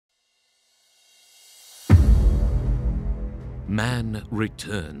Man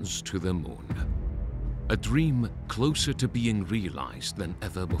returns to the moon. A dream closer to being realized than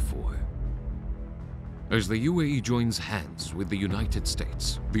ever before. As the UAE joins hands with the United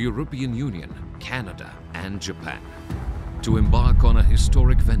States, the European Union, Canada, and Japan to embark on a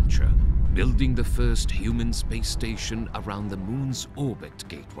historic venture, building the first human space station around the moon's orbit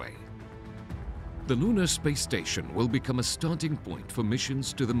gateway. The Lunar Space Station will become a starting point for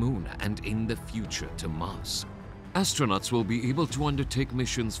missions to the moon and in the future to Mars. Astronauts will be able to undertake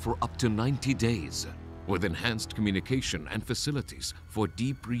missions for up to 90 days, with enhanced communication and facilities for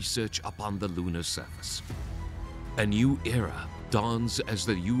deep research upon the lunar surface. A new era dawns as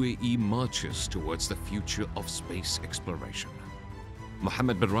the UAE marches towards the future of space exploration.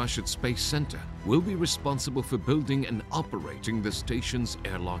 Mohammed bin Rashid Space Center will be responsible for building and operating the station's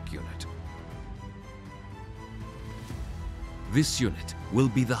airlock unit. This unit will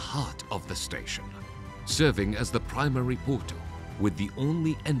be the heart of the station, serving as the primary portal with the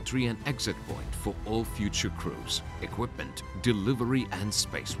only entry and exit point for all future crews, equipment, delivery, and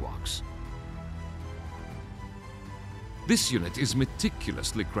spacewalks. This unit is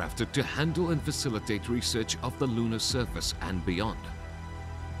meticulously crafted to handle and facilitate research of the lunar surface and beyond.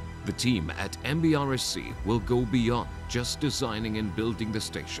 The team at MBRSC will go beyond just designing and building the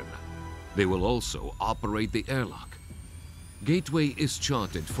station. They will also operate the airlock. Gateway is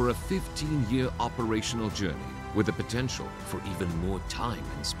charted for a 15-year operational journey with the potential for even more time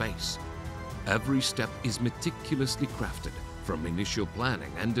in space. Every step is meticulously crafted, from initial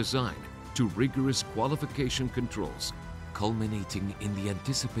planning and design to rigorous qualification controls, culminating in the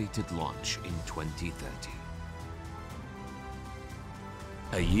anticipated launch in 2030.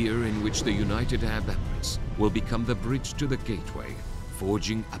 A year in which the United Arab Emirates will become the bridge to the Gateway,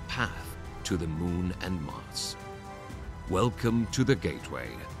 forging a path to the moon and Mars. Welcome to the Gateway.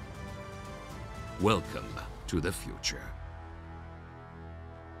 Welcome to the future.